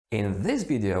In this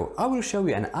video, I will show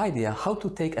you an idea how to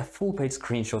take a full-page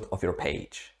screenshot of your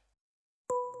page.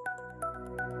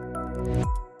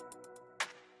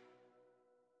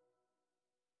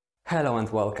 Hello and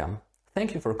welcome.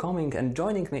 Thank you for coming and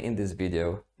joining me in this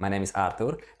video. My name is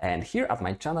Artur, and here at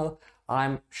my channel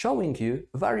I'm showing you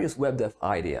various web dev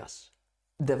ideas.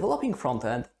 Developing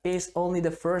frontend is only the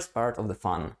first part of the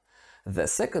fun. The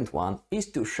second one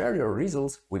is to share your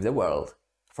results with the world.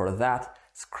 For that,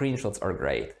 screenshots are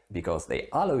great, because they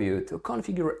allow you to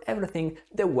configure everything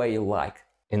the way you like.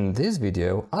 In this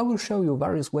video, I will show you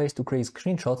various ways to create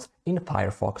screenshots in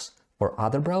Firefox. For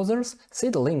other browsers, see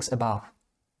the links above.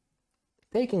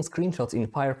 Taking screenshots in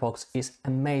Firefox is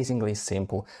amazingly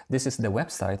simple. This is the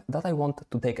website that I want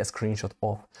to take a screenshot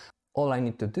of. All I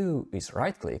need to do is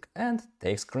right-click and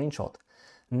take screenshot.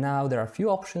 Now there are a few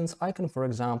options. I can, for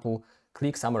example,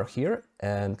 click somewhere here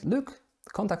and look,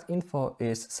 contact info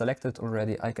is selected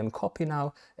already. I can copy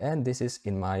now, and this is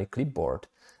in my clipboard.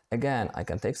 Again, I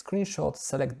can take screenshot,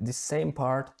 select this same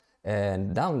part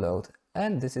and download,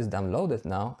 and this is downloaded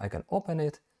now. I can open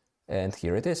it and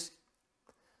here it is.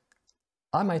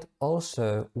 I might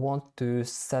also want to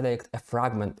select a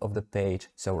fragment of the page.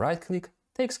 So right-click,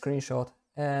 take screenshot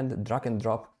and drag and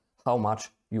drop how much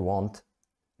you want.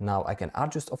 Now I can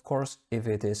adjust, of course, if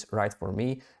it is right for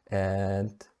me.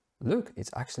 And look,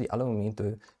 it's actually allowing me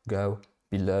to go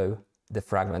below the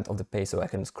fragment of the page, so I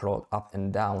can scroll up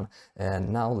and down. And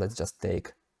now let's just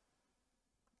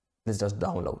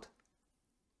download.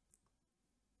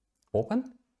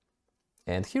 Open.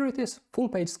 And here it is, full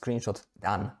page screenshot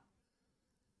done.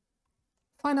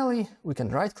 Finally, we can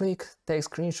right-click, take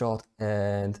screenshot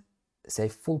and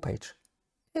save full page.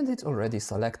 And it's already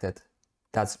selected.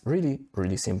 That's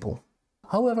really simple.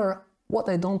 However, what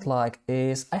I don't like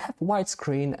is I have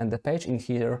widescreen and the page in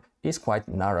here is quite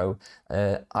narrow.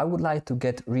 I would like to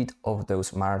get rid of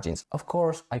those margins. Of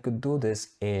course, I could do this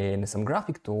in some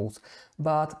graphic tools,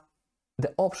 but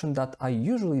the option that I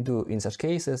usually do in such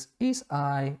cases is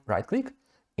I right-click,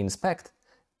 inspect,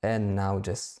 and now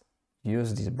just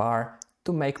use this bar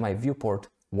to make my viewport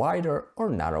wider or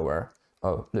narrower.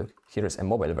 Oh, look, here is a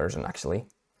mobile version actually.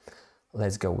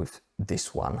 Let's go with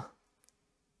this one.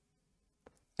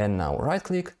 And now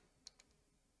right-click,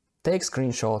 take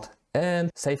screenshot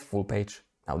and save full page.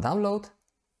 Now download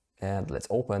and let's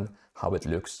open how it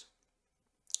looks.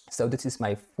 So this is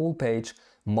my full page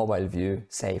mobile view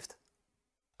saved.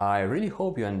 I really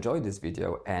hope you enjoyed this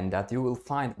video and that you will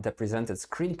find the presented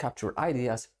screen capture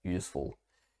ideas useful.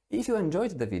 If you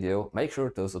enjoyed the video, make sure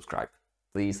to subscribe.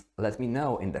 Please let me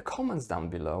know in the comments down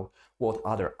below what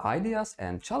other ideas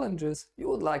and challenges you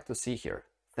would like to see here.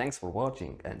 Thanks for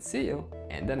watching and see you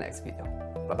in the next video.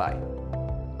 Bye bye.